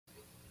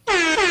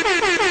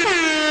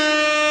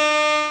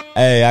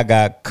Hey, I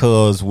got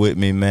Cuz with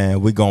me, man.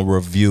 We gonna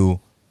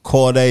review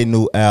Cordae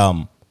new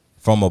album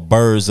from a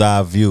bird's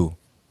eye view.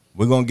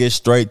 We're gonna get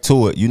straight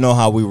to it. You know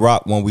how we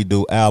rock when we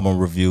do album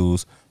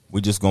reviews.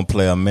 We just gonna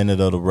play a minute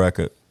of the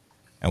record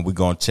and we're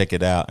gonna check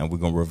it out and we're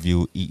gonna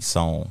review each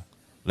song.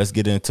 Let's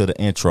get into the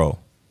intro.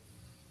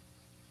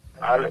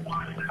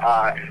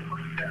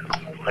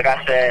 Like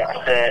I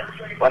said,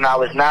 when I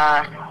was 9,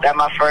 that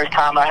my first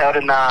time I held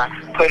a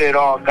 9. Put it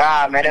on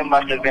God, man, it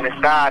must have been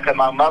a sign. Cause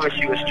my mother,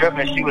 she was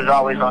stripping, she was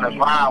always on the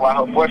grind.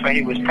 While her boyfriend,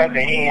 he was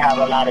prepping, he ain't have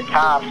a lot of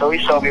time. So he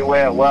showed me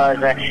where it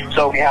was and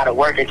showed me how to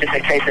work it. Just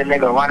in case a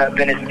nigga run up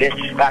in his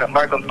bitch. Gotta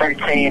murk him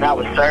 13, I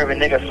was serving,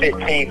 nigga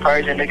 15.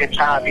 Persian, nigga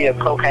trying to be a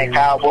cocaine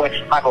cowboy.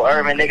 Michael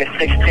Irvin, nigga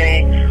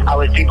 16. I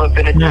was deep up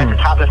in the trenches,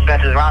 hopping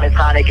fences. Around the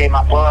time they gave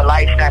my boy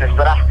life standards,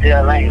 but I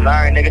still ain't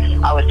learned,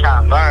 nigga. I was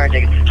trying to burn,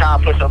 nigga. Trying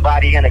to put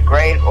somebody in a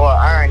grave or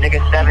an urn, nigga.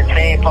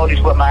 17, police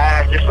whipped my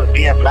ass just for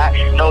being black.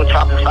 No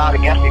charges filed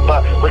against me,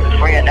 but was a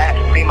friend that.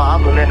 See my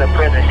uncle in the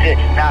prison, shit.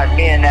 Now it's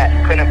being that.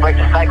 Couldn't break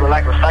the cycle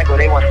like recycle.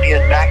 They want to see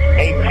us back.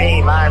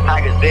 18, Lions,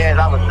 Tigers, Bears.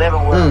 I was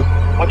living with them.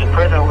 Went to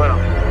prison with them.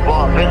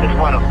 Going business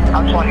with them.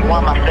 I'm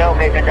 21 myself.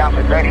 They been down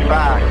for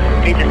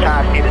 35. He just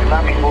trying to see the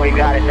sun before he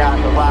got it down.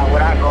 So why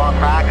would I go and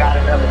cry? I got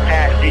another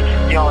chance. See,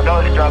 you don't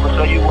know the struggle,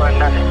 so you wouldn't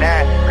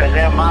understand. Cause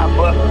in my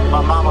book,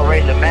 my mama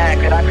raised a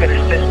man. Cause I could have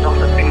stitched on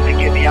some things to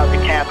get me out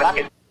the camp. But I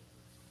could.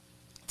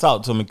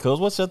 Talk to me, Cuz.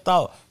 What's your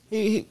thought?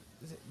 The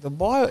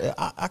boy,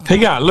 he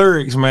got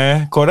lyrics,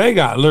 man. Cordae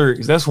got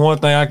lyrics. That's one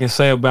thing I can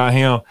say about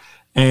him.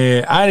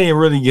 And I didn't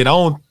really get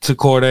on to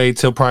Cordae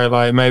till probably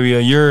like maybe a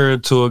year or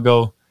two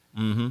ago.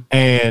 Mm-hmm.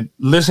 And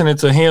listening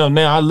to him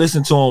now, I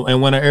listen to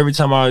him, and every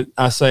time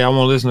I say I want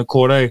to listen to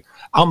Cordae,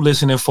 I'm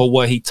listening for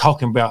what he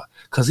talking about,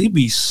 cause he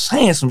be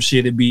saying some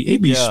shit. He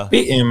be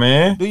spitting,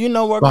 man. Do you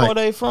know where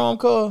Cordae from,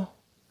 Cuz?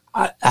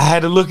 I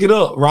had to look it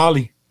up,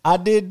 Raleigh. I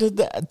did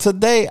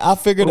today. I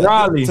figured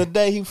Raleigh.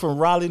 Today he from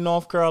Raleigh,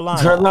 North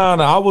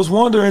Carolina. I was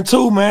wondering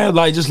too, man.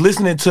 Like just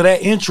listening to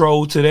that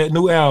intro to that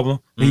new album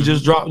he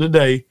just dropped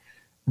today.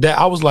 That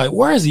I was like,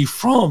 where is he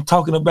from?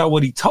 Talking about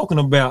what he talking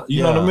about.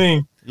 You know what I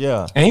mean?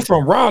 Yeah. And he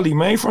from Raleigh,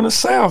 man. He from the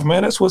South,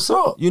 man. That's what's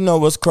up. You know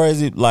what's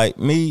crazy? Like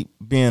me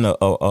being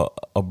a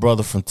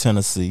brother from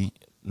Tennessee,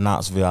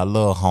 Knoxville. I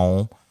love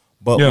home,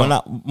 but when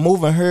I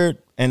moving here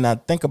and I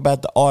think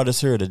about the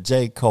artists here, the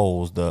J.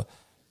 Cole's, the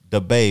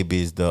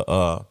Babies, the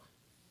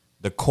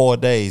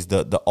Cordaes,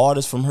 the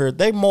artists from here,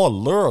 they more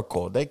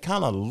lyrical. They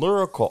kind of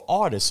lyrical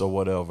artists or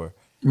whatever.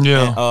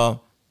 Yeah. And,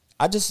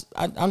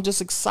 I'm just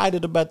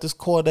excited about this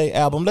Cordae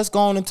album. Let's go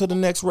on into the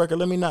next record.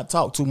 Let me not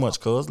talk too much,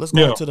 cuz. Let's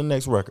go into the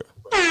next record.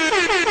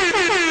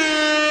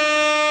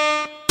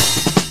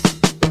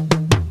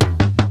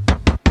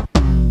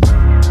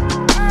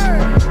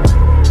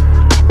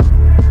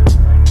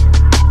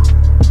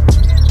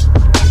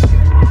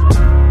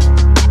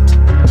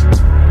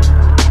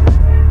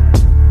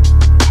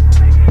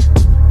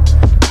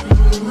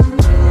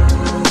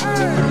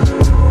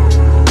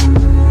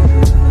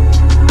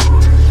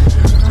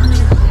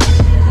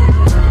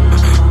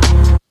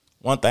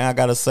 One thing I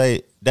gotta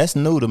say, that's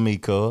new to me,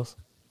 cuz.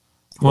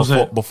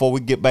 Before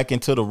we get back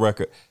into the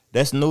record,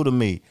 that's new to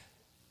me.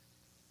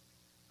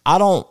 I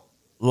done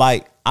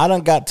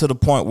got to the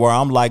point where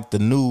I'm like the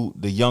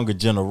younger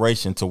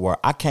generation to where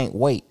I can't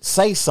wait.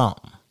 Say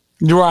something.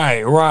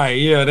 Right.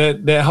 Yeah,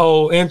 that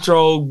whole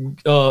intro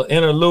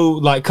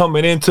interlude, like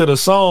coming into the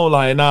song,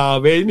 like, nah,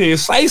 man, you need to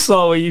say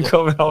something when you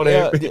coming on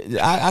that.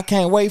 I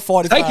can't wait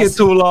 45 Take it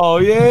too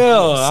long. Yeah,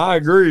 I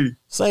agree.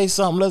 Say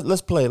something.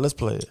 Let's play it. Let's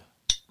play it.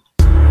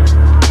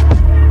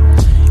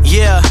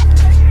 Yeah.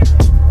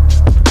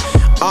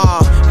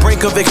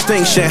 Brink of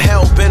extinction,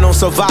 hell bent on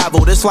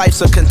survival. This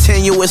life's a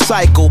continuous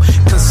cycle.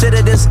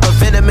 Consider this a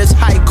venomous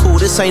haiku.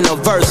 This ain't a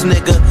verse,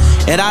 nigga.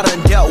 And I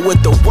done dealt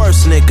with the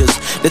worst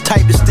niggas. The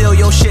type to steal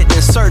your shit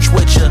and search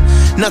with ya.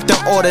 Nothing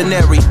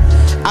ordinary.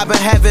 I've been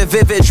having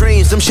vivid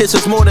dreams. Them shits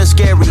is more than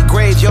scary.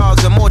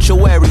 Graveyards and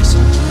mortuaries.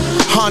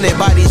 Haunted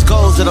by these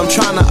goals that I'm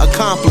trying to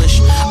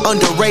accomplish.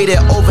 Underrated,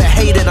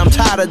 overhated, I'm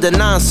tired of the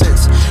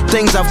nonsense.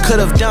 Things I could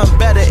have done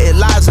better, it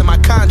lies in my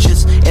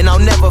conscience, and I'll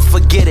never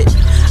forget it.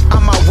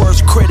 I'm my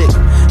worst critic,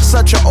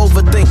 such an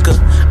overthinker.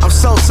 I'm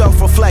so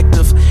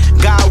self-reflective.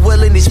 God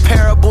willing, these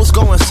parables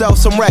go and sell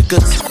some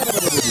records.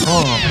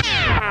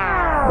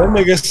 That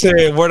nigga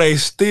said, where they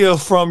steal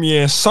from you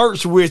and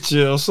search with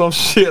you or some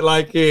shit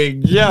like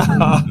that.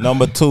 Yeah.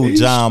 Number 2,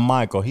 John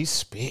Michael. He's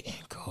spitting.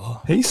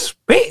 He's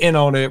spitting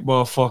on that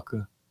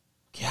motherfucker.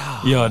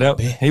 Yeah,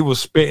 he was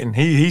spitting.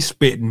 He's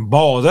spitting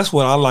balls. That's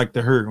what I like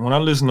to hear when I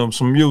listen to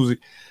some music.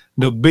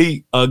 The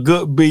beat, a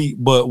good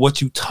beat, but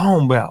what you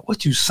talking about?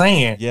 What you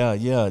saying? Yeah.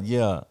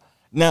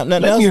 Now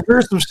let me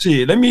hear some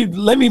shit. Let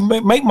me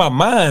make my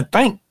mind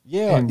think.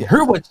 Yeah, and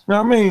hear what you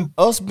know what I mean.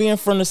 Us being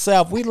from the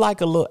South, we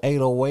like a little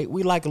 808.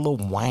 We like a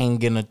little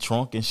wang in the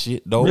trunk and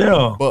shit, though.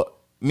 Yeah. But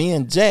me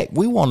and Jack,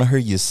 we want to hear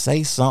you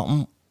say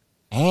something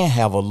and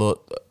have a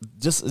little.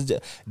 Just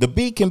the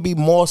beat can be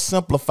more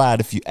simplified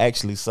if you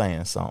actually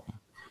saying something.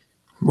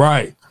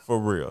 Right. For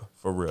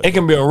real. It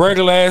can be a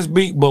regular ass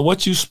beat, but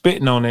what you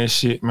spitting on that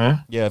shit,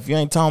 man? Yeah, if you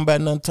ain't talking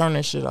about nothing, turn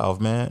that shit off,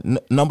 man.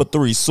 Number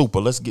 3,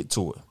 Super. Let's get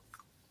to it.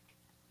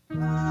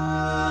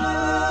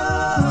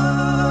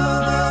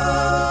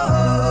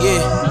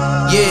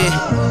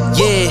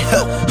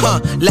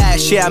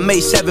 Last year I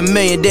made $7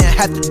 million, didn't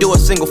have to do a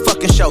single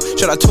fucking show.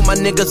 Shout out to my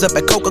niggas up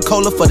at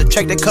Coca-Cola for the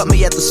check that cut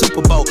me at the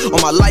Super Bowl.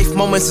 All my life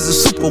moments is a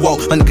Super Bowl.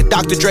 My nigga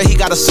Dr. Dre, he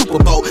got a Super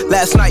Bowl.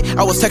 Last night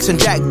I was texting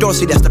Jack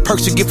Dorsey, that's the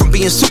perks you get from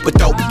being super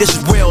dope. This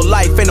is real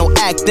life, ain't no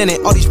act in it.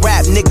 All these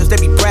rap niggas, they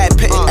be Brad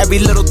Pitt. Every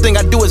little thing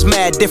I do is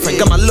mad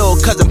different. Got my little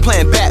cousin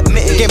playing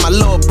badminton. Gave my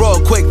little bro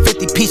a quick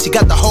 50 piece, he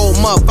got the whole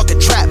motherfucking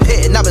trap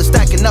hitting. I've been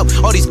stacking up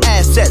all these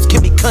assets,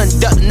 can be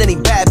conducting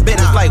any bad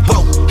business. Like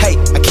whoa, hey,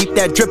 I keep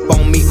that drip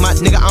on me, my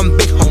nigga, I'm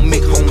big homie.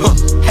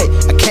 Hey,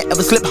 I can't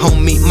ever slip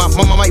homie, my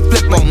mama might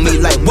flip on me.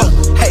 Like whoa,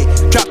 hey,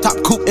 drop top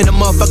coupe in the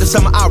motherfucking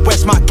summer, I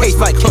rest my case.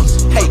 Like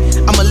hey,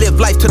 I'ma live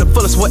life to the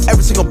fullest with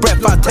every single breath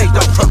I take.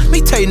 Let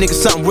me tell you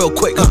niggas something real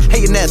quick.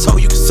 Hey, an asshole,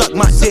 you can suck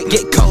my dick,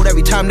 get cold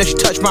every time that you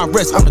touch my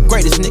wrist. I'm the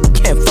greatest nigga,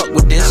 can't fuck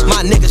with this.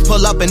 My niggas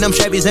pull up in them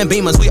Chevys and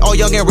Beamers. We all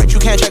young and rich, you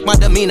can't check my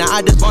demeanor.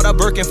 I just bought a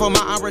Birkin for my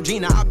Aunt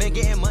Regina. I've been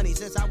getting money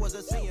since I was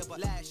a senior, but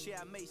last year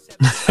I made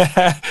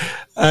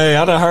Hey,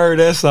 I done heard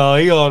that song.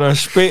 He on there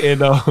spitting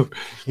though.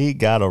 He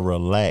got a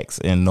relax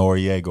in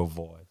Noriega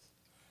voice.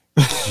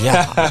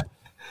 Yeah,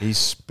 he's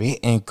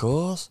spitting,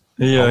 cuz.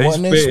 Yeah, I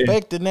wasn't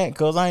expecting that,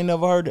 cuz I ain't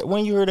never heard it.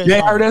 When you heard that song?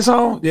 You heard that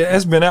song? Yeah,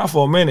 it's been out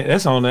for a minute.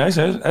 That's on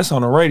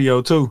the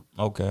radio too.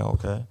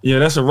 Okay. Yeah,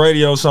 that's a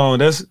radio song.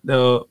 That's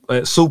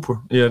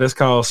Super. Yeah, that's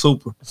called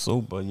Super.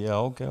 Super. Yeah,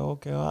 okay.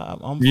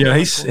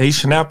 He's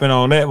snapping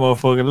on that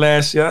motherfucker.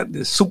 Last year,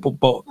 the Super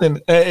Bowl,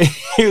 and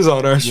he was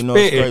on there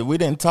spitting. We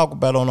didn't talk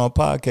about it on our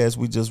podcast.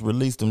 We just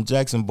released them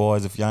Jackson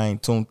Boys. If y'all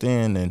ain't tuned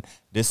in and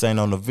this ain't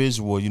on the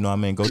visual,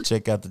 go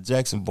check out the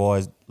Jackson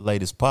Boys'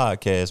 latest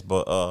podcast.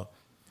 But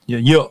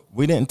yeah.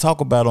 We didn't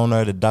talk about on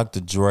there that Dr.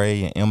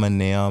 Dre and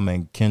Eminem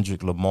and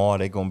Kendrick Lamar,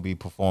 they're going to be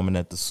performing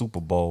at the Super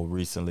Bowl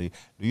recently.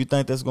 Do you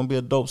think that's going to be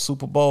a dope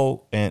Super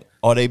Bowl? And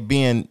are they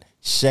being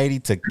shady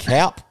to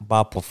Cap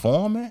by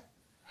performing?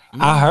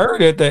 I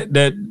heard that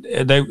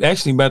they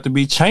actually about to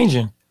be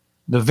changing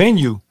the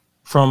venue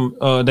from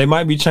they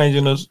might be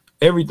changing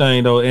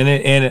everything though.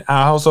 And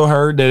I also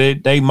heard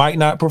that they might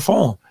not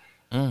perform.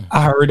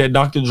 I heard that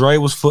Dr. Dre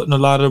was footing a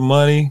lot of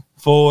money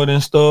for it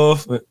and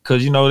stuff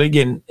because they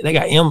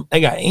got M,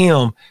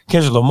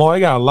 Kendrick Lamar, they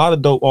got a lot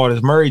of dope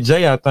artists. Murray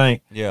J, I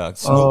think. Yeah,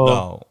 Snoop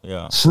Dogg.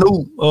 Yeah,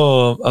 Snoop.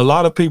 A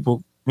lot of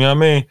people. You know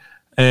what I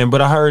mean?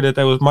 But I heard that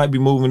they might be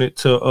moving it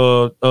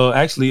to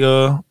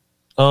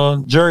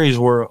Jerry's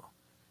World.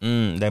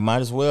 They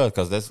might as well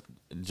because that's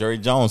Jerry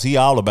Jones. He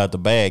all about the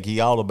bag. He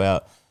all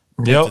about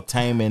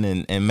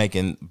entertainment and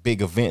making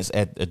big events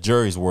at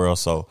Jerry's World.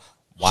 So.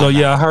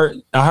 Yeah,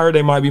 I heard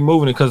they might be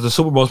moving it because the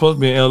Super Bowl is supposed to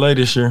be in LA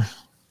this year.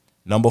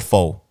 Number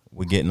 4,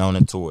 we're getting on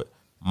into it.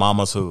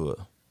 Mama's Hood.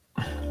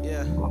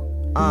 Yeah.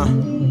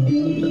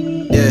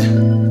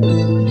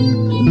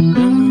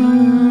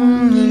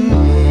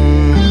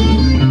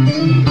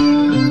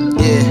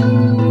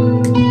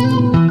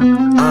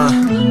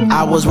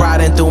 I was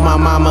riding through my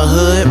mama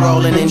hood,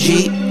 rolling in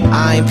Jeep.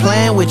 I ain't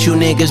playing with you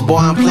niggas, boy,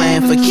 I'm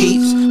playing for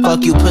keeps.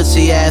 Fuck you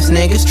pussy ass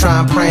niggas, try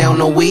and prey on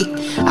the weak.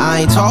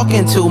 I ain't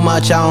talking too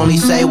much, I only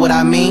say what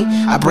I mean.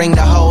 I bring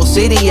the whole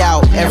city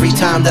out every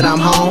time that I'm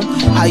home.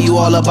 How you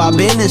all about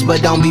business,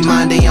 but don't be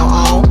minding your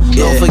own.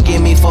 Don't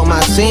forgive me for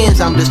my sins,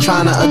 I'm just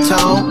trying to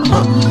atone.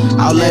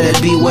 I'll let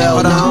it be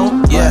well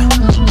known.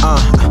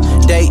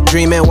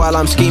 Daydreaming while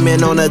I'm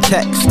scheming on a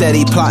text.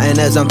 Steady plotting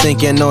as I'm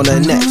thinking on the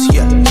next.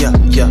 Yeah.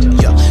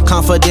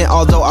 Confident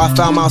although I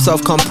found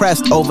myself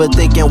compressed.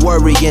 Overthinking,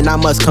 worrying, I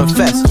must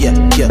confess. Yeah.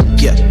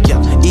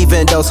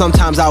 Even though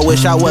sometimes I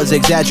wish I was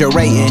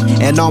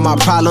exaggerating, and all my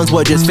problems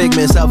were just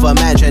figments of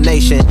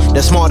imagination.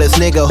 The smartest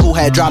nigga who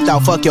had dropped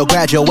out, fuck your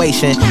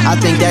graduation. I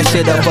think that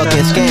shit a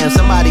fucking scam,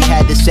 somebody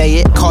had to say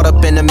it. Caught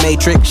up in the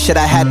matrix, shit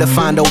I had to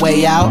find a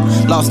way out.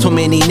 Lost too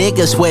many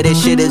niggas, swear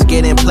this shit is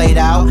getting played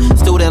out.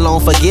 Student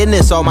loan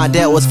forgiveness, all my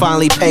debt was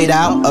finally paid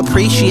out.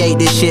 Appreciate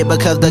this shit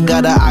because the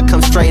gutter I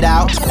come straight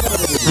out.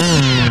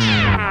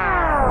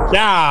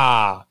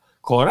 Yeah,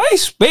 God, they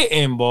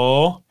spitting,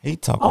 boy. He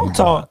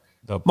talking.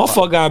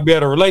 Motherfucker gotta be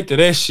able to relate to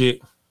that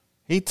shit.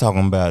 He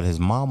talking about his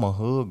mama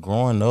hood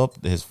growing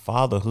up, his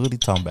fatherhood. He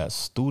talking about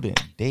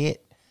student debt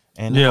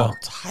and all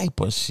type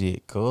of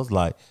shit. Cause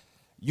like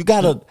you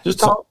gotta just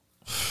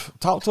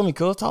talk to me,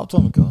 cuz. Talk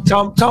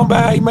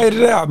about how he made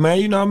it out, man.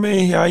 You know what I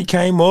mean? How he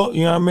came up.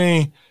 You know what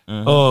I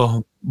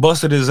mean?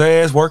 Busted his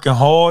ass, working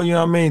hard. You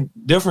know what I mean?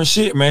 Different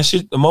shit, man.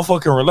 Shit the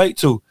motherfucker can relate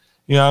to.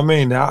 You know what I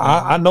mean?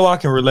 I know I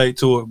can relate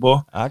to it, boy.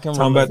 I can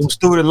talking about them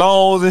student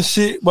loans and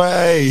shit, but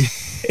hey.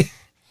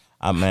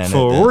 That's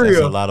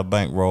a lot of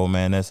bankroll,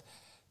 man. That's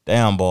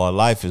damn, boy.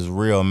 Life is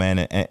real, man.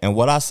 And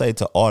what I say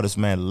to artists,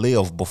 man,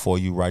 live before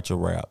you write your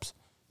raps.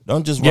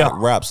 Don't just write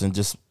raps and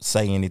just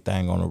say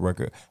anything on a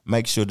record.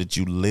 Make sure that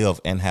you live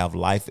and have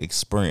life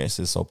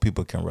experiences so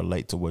people can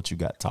relate to what you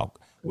got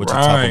you're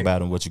talking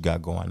about and what you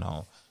got going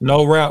on.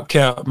 No rap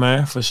cap,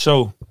 man, for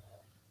sure.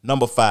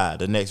 Number 5,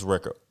 the next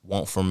record,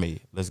 Want From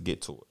Me. Let's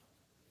get to it.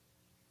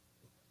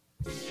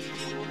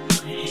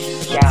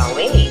 Y'all,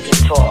 we need to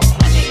talk,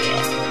 my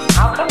nigga.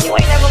 How come you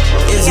ain't never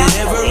flew me out? Is it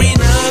ever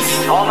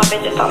enough? All my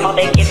bitches talking about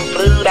they getting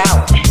flued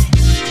out.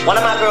 One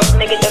of my girls,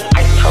 nigga, just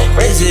iced her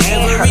wrist. Is it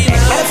ever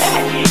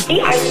enough? He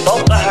iced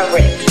both of her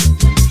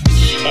wrists.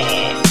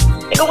 Shit.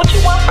 Nigga, what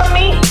you want from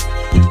me?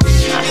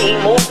 I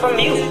need more from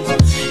you.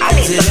 I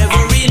need Is it some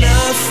ever action.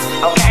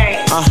 enough?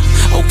 Okay.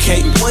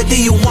 Okay, what do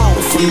you want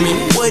from me?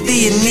 What do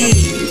you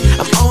need?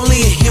 I'm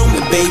only a human,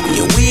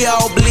 baby, and we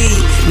all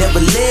bleed. Never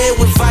led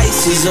with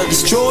vices or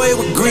destroyed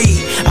with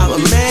greed. I'm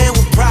a man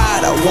with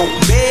pride, I won't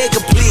beg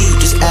or plead.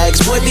 Just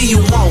ask, what do you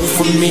want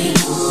from me?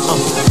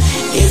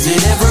 Is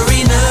it ever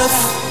enough?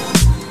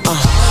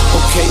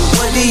 Okay,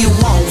 what do you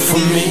want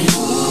from me?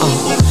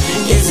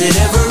 Is it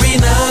ever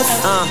enough?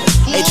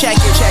 Hey, check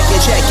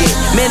it.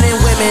 Men and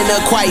women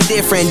are quite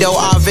different, though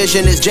our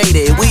vision is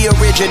jaded. We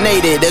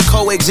originated to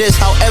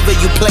coexist however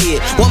you play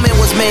it. Woman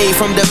was made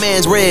from the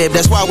man's rib,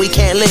 that's why we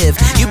can't live.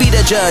 You be the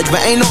judge,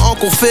 but ain't no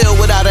Uncle Phil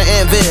without an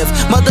Aunt Viv.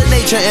 Mother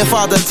Nature and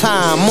Father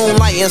Time,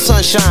 moonlight and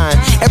sunshine.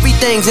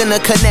 Everything's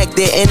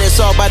interconnected and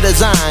it's all by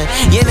design.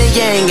 Yin and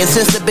yang, and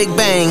since the Big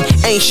Bang,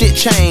 ain't shit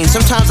changed.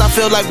 Sometimes I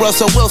feel like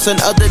Russell Wilson,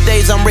 other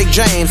days I'm Rick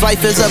James.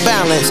 Life is a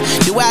balance,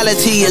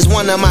 duality is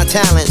one of my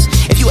talents.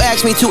 If you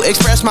ask me to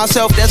express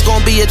myself, that's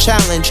gonna be a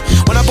challenge.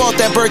 When I bought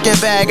that Birkin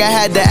bag, I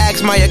had to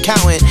ask my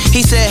accountant.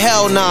 He said,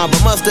 hell nah,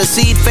 but mustard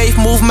seed faith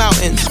move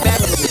mountains.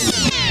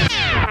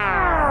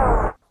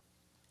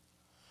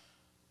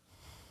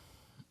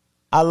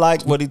 I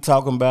like what he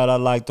talking about. I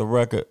like the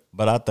record,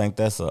 but I think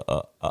that's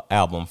a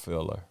album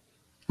filler.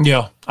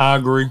 Yeah, I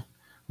agree.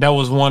 That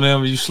was one of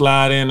them. You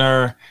slide in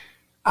there.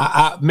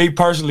 Me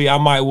personally, I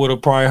might would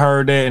have probably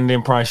heard that and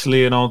then probably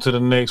slid on to the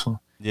next one.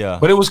 Yeah,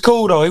 but it was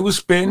cool though. He was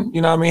spitting.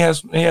 You know what I mean?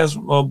 He has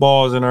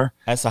balls in there.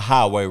 That's a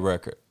highway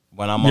record.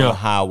 When I'm on the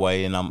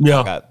highway and I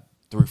got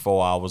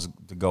 3-4 hours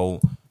to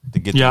go to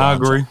get. Yeah, I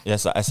agree.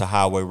 That's a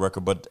highway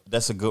record, but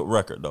that's a good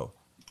record though.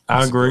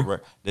 I agree.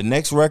 The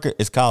next record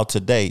is called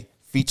Today,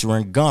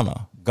 featuring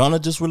Gunna. Gunna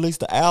just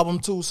released the album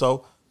too,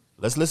 so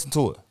let's listen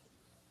to it.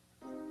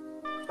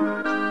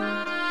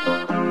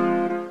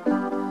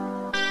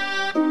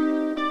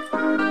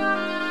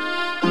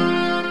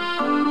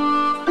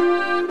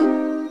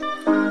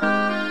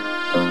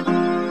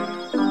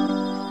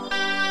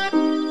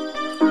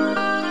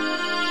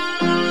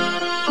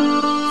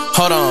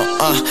 Hold on,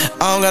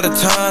 I don't got a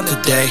time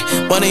today.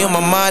 Money on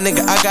my mind,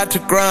 nigga, I got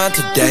to grind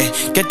today.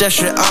 Get that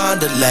shit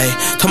on delay.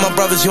 Tell my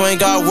brothers you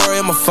ain't gotta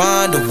worry, I'ma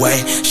find a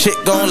way. Shit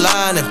gon'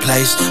 line in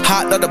place.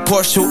 Hot out the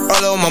Porsche too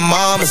early, what my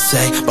mama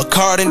say. My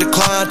card in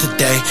decline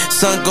today.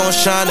 Sun gon'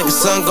 shine, nigga,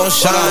 sun gon'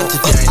 shine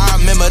today. I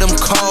remember them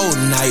cold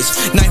nights.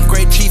 9th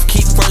grade chief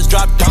keep first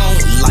drop, don't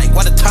like.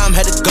 Why the time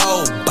had to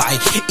go by.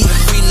 Eat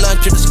free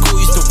lunch at the school,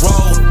 used to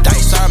roll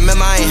dice. I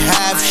remember I ain't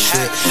have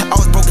shit. I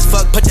was broke as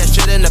fuck, put that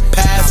shit in the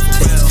past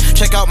tense.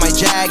 Check out my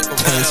Jag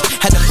pins.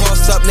 Had to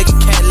boss up, nigga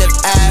can't live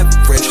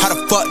average. How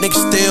the fuck nigga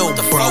still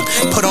broke?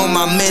 Put on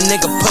my men,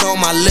 nigga, put on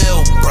my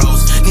lil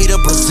bros. Need a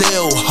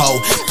Brazil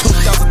hoe.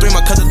 2003, my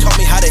cousin taught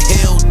me how to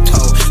heel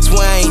toe. Swear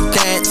I ain't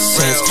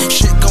dancing.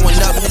 Shit going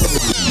up.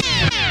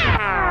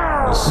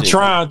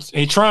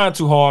 He trying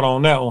too hard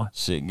on that one.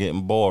 Shit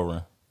getting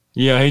boring.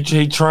 Yeah,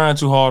 he trying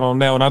too hard on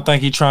that one. I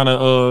think he trying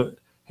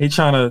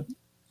to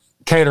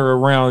cater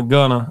around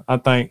Gunna, I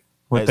think.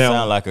 It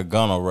sounded like a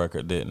Gunna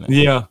record, didn't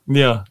it?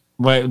 Yeah.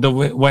 But the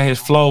way his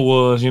flow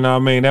was, you know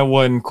what I mean? That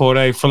wasn't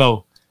Cordae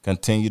flow.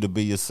 Continue to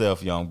be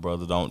yourself, young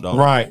brother.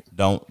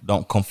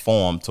 Don't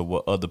conform to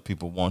what other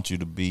people want you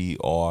to be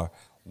or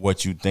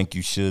what you think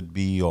you should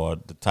be or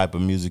the type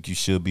of music you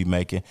should be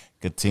making.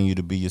 Continue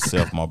to be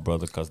yourself, my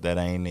brother, because that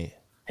ain't it.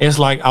 It's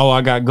like, oh,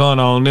 I got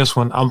Gunna on this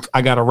one.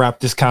 I got to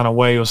rap this kind of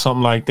way or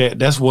something like that.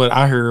 That's what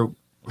I heard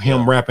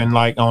him rapping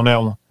like on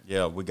that one.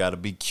 Yeah, we got to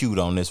be cute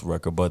on this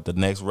record. But the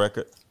next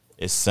record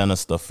is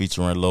Sinister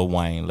featuring Lil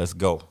Wayne. Let's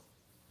go.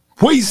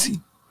 Weezy.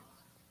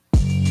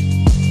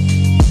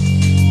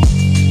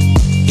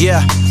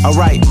 Yeah,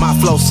 alright, my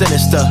flow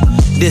sinister.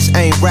 This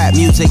ain't rap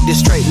music, this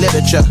straight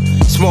literature.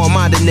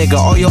 Small-minded nigga,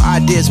 all your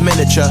ideas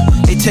miniature.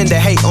 They tend to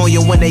hate on you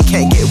when they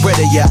can't get rid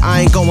of you.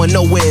 I ain't going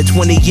nowhere,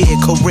 20-year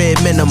career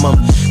minimum.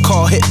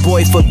 Call Hit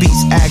Boy for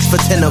beats, ask for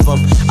 10 of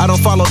them. I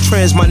don't follow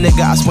trends, my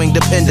nigga, I swing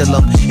the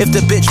pendulum. If the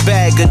bitch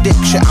bag a dick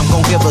shit, I'm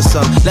gon' give her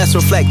some. Let's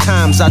reflect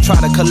times, I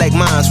try to collect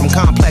minds from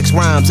complex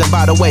rhymes. And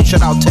by the way,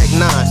 shout out Tech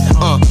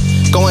 9.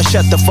 Go and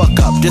shut the fuck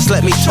up, just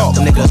let me talk,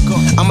 nigga.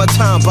 I'm a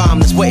time bomb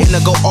that's waiting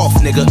to go off,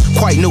 nigga.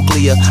 Quite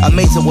nuclear,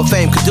 amazing what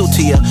fame could do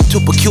to you. Too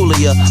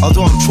peculiar,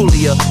 although I'm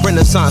truly a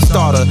Renaissance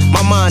starter.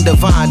 My mind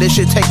divine, this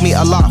shit take me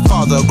a lot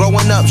farther.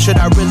 Growing up, should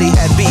I really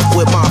have beef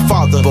with my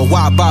father? But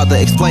why bother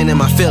explaining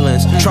my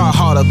feelings? Try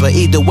harder, but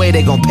either way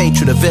they gon' paint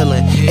you the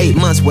villain. 8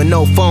 months with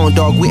no phone,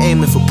 dog, we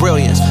aiming for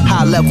brilliance.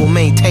 High level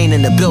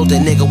maintaining the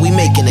building, nigga, we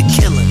making a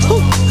killing.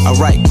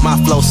 Alright,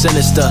 my flow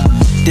sinister.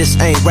 This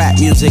ain't rap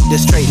music,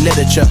 this straight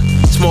literature.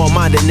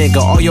 Small-minded nigga,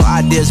 all your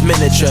ideas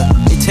miniature.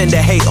 They tend to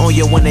hate on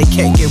you when they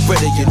can't get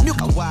rid of you.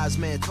 A wise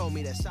man told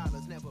me that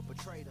silence never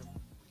betrayed us.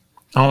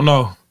 I don't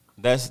know.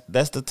 That's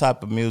the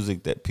type of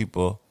music that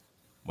people,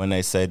 when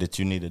they say that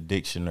you need a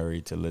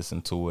dictionary to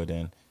listen to it,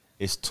 and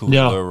it's too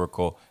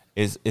lyrical.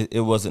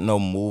 It wasn't no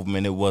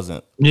movement. It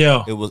wasn't.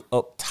 Yeah. It was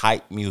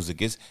uptight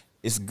music.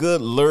 It's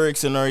good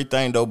lyrics and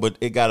everything though, but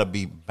it gotta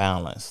be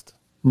balanced.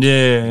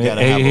 Yeah, you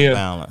gotta have a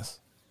balance.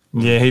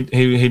 Yeah,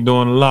 he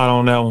doing a lot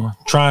on that one.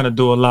 Trying to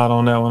do a lot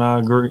on that one.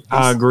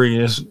 I agree.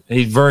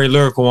 He's very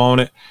lyrical on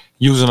it,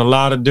 using a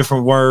lot of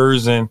different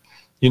words, and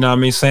you know what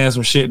I mean, saying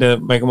some shit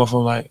that make him up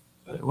from like,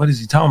 what is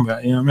he talking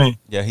about? You know what I mean?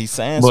 Yeah, he's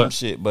saying some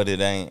shit, but it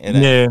ain't.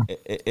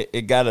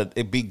 It gotta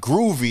be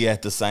groovy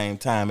at the same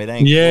time. It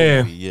ain't.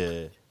 Yeah, groovy.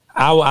 Yeah.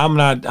 I'm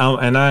not,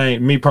 and I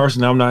ain't, me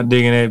personally, I'm not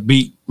digging that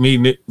beat.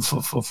 Me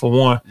for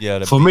one.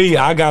 Yeah. For me,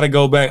 I gotta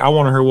go back. I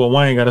want to hear what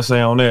Wayne got to say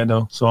on that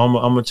though. So I'm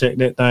gonna check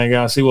that thing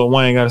out, see what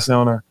Wayne got to say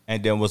on there.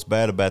 And then what's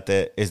bad about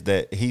that is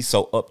that he's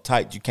so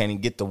uptight you can't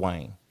even get to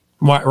Wayne.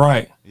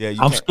 Right. Yeah.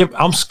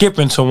 I'm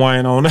skipping to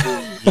Wayne on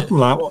that. I'm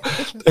like, what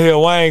the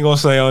hell Wayne gonna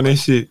say on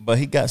this shit? But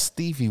he got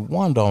Stevie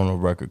Wonder on the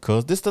record,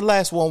 cause this the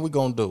last one we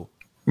gonna do.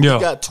 Yeah.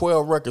 We got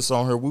 12 records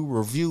on here. We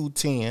reviewed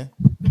 10.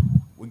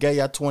 We gave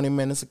y'all 20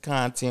 minutes of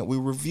content. We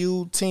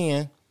reviewed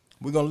 10.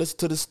 We're going to listen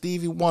to the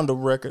Stevie Wonder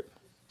record,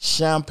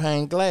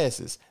 Champagne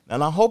Glasses.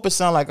 And I hope it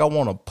sounds like I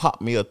want to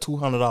pop me a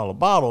 $200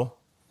 bottle.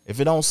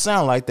 If it don't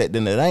sound like that,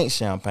 then it ain't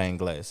Champagne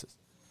Glasses.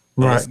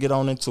 Right. Let's get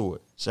on into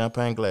it.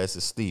 Champagne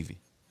Glasses, Stevie.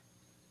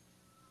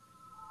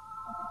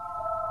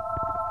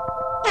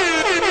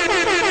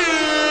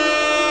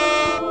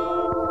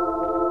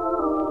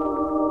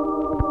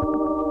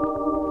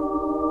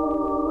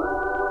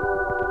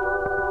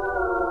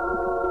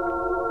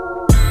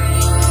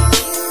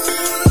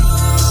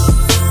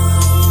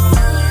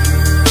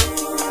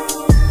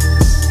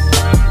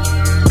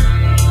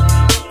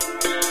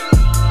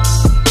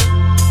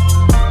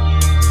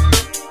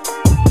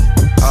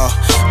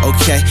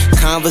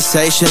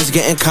 Conversations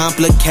getting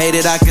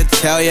complicated, I could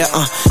tell ya.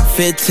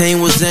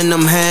 15 was in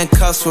them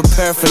handcuffs with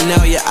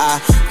paraphernalia.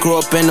 I grew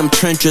up in them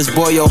trenches,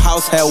 boy, your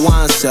house had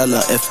wine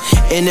cellar. If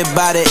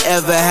anybody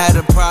ever had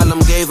a problem,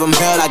 gave them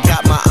hell. I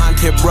got my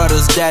auntie,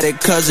 brothers, daddy,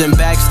 cousin,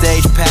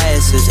 backstage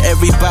passes.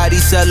 Everybody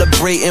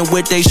celebrating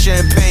with their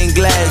champagne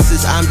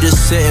glasses. I'm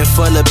just sitting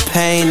full of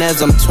pain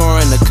as I'm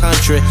touring the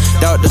country.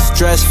 Thought the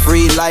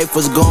stress-free life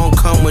was gonna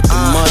come with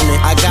the money.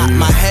 I got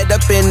my head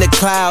up in the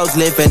clouds,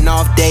 living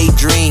off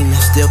daydreaming.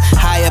 Still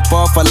high up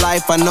off of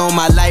life, I know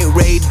my light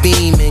ray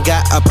beaming.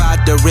 Got up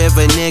out the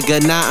river,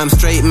 nigga, now I'm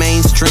straight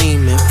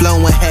mainstreaming.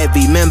 Flowing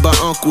heavy, remember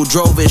uncle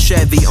drove his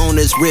Chevy. On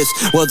his wrist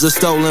was a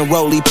stolen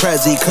Rollie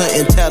Prezi,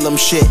 couldn't tell him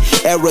shit.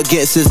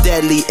 Arrogance is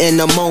deadly in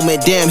the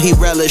moment, damn he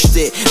relished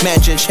it.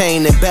 Matching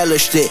chain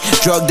embellished it.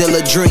 Drug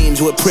dealer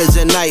dreams with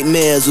prison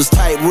nightmares was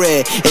type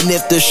red. And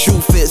if the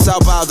shoe fits,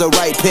 I'll buy the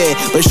right pair.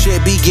 But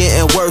shit be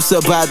getting worse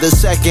by the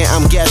second,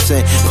 I'm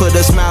guessing. Put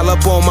a smile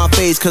up on my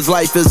face, cause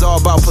life is all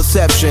about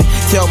perception.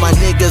 Tell my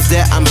niggas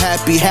that I'm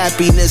happy,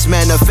 happiness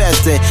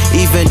manifesting.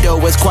 Even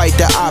though it's quite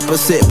the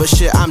opposite, but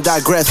shit, I'm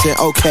digressing.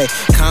 Okay,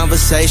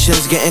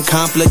 conversations getting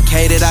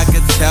complicated, I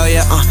could tell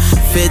ya.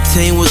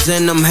 15 was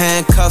in them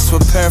handcuffs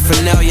with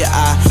paraphernalia.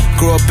 I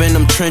grew up in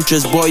them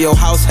trenches, boy, your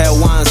house had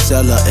wine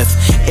cellar. If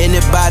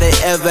anybody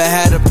ever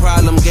had a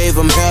problem, gave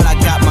them hell. I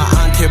got my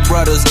auntie,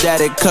 brothers,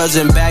 daddy,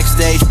 cousin,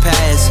 backstage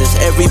passes.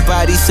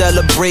 Everybody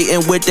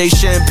celebrating with their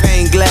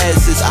champagne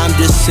glasses. I'm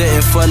just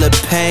sitting full of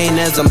pain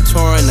as I'm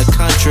touring the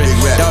country.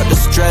 Thought the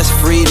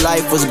stress-free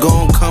life was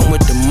gonna come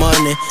with the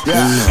money.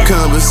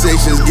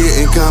 Conversations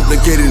getting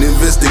complicated,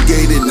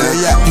 investigated now.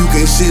 You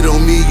can't shit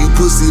on me, you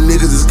pussy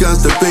niggas is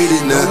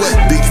constipated now.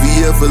 Big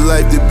VF for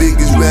life, the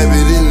biggest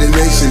rabbit in the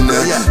nation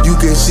now. You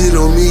can't shit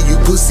on me, you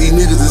pussy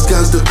niggas is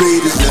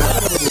constipated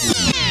now.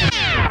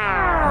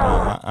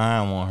 I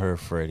don't want to hear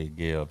Freddie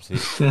Gibbs.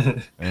 You know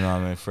what I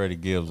mean? Freddie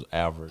Gibbs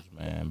average,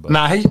 man.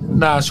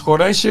 But Score,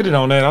 they shitted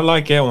on that. I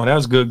like that one. That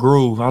was good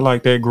groove. I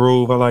like that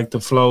groove. I like the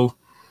flow.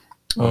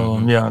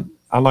 Yeah,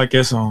 I like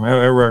that song. That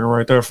record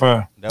right there,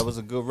 fire. That was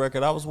a good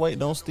record. I was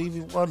waiting on Stevie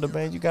Wonder,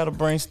 man. You got to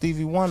bring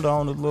Stevie Wonder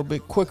on a little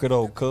bit quicker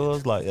though,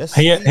 cuz like that's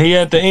he at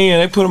the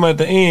end. They put him at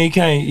the end.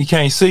 He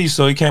can't see,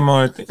 so he came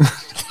on at the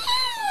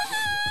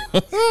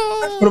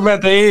put him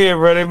at the end,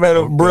 bro. They made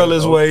him brill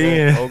his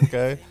way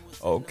in.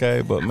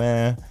 Okay, but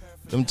man,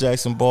 them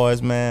Jackson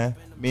boys, man.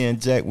 Me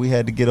and Jack, we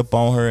had to get up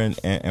on her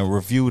and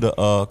review the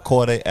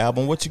Cordae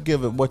album. What you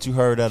give it? What you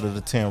heard out of the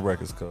 10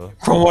 records, cuz?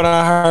 From what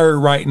I heard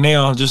right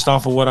now, just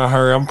off of what I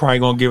heard, I'm probably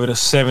gonna give it a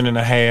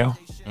 7.5,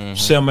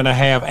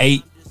 7.5,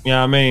 8. You know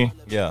what I mean?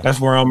 Yeah. That's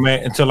where I'm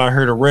at until I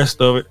hear the rest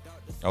of it.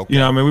 Okay. You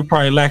know what I mean? We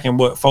probably lacking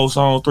what, 4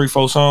 songs, 3,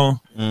 4 songs.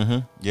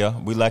 Yeah,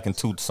 we lacking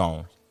 2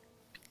 songs.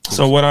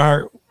 So what I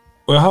heard?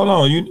 Well, hold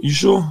on. You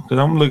sure? Because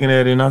I'm looking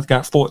at it and I've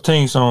got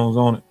 14 songs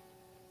on it.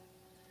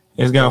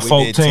 It's got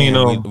 14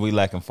 of them. We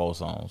lacking 4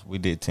 songs. We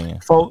did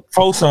 10. 4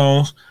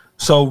 songs.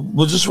 So,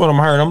 well, just what I'm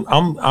hearing.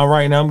 I'm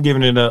right now. I'm gonna give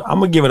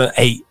it an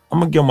 8. I'm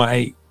gonna give him an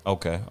 8.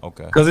 Okay.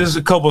 Because there's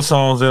a couple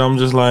songs that I'm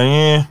just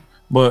like,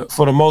 but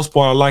for the most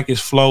part, I like his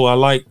flow. I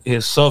like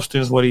his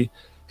substance, what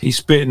he's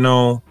spitting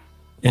on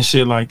and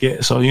shit like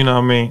that. So you know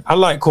what I mean. I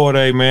like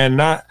Cordae, man.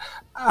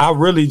 I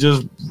really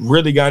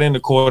got into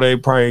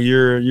Cordae probably a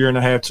year and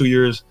a half, 2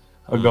 years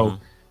ago,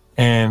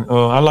 and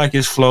I like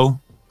his flow.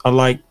 I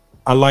like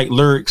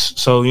lyrics,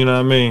 so you know what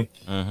I mean.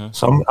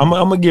 So I'm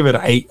gonna give it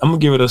an 8. I'm gonna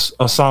give it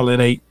a solid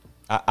 8.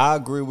 I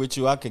agree with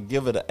you. I could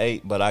give it an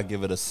 8, but I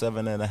give it a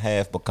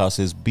 7.5 because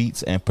his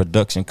beats and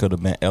production could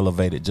have been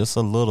elevated just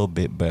a little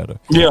bit better.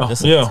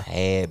 Just a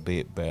tad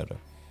bit better.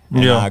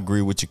 And I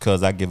agree with you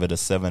because I give it a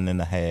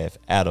 7.5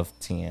 out of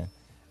 10.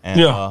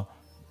 And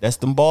that's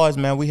them boys,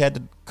 man. We had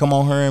to come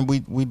on here and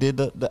we did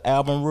the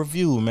album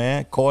review,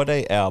 man.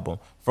 Cordae album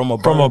from a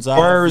bird's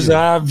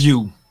eye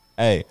view.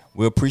 Hey,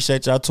 we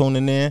appreciate y'all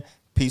tuning in.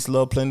 Peace,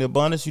 love, plenty,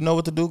 abundance. You know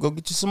what to do. Go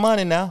get you some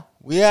money now.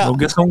 We out. Go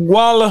get some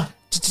guala.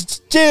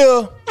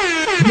 Chill.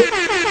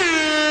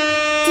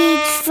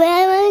 The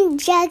Trevor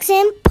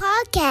Jackson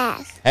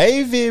Podcast.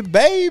 Hey,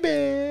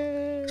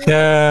 baby.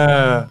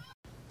 Yeah.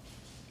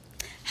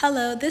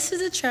 Hello, this is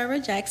the Trevor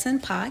Jackson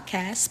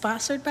Podcast,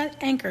 sponsored by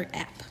Anchor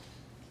app.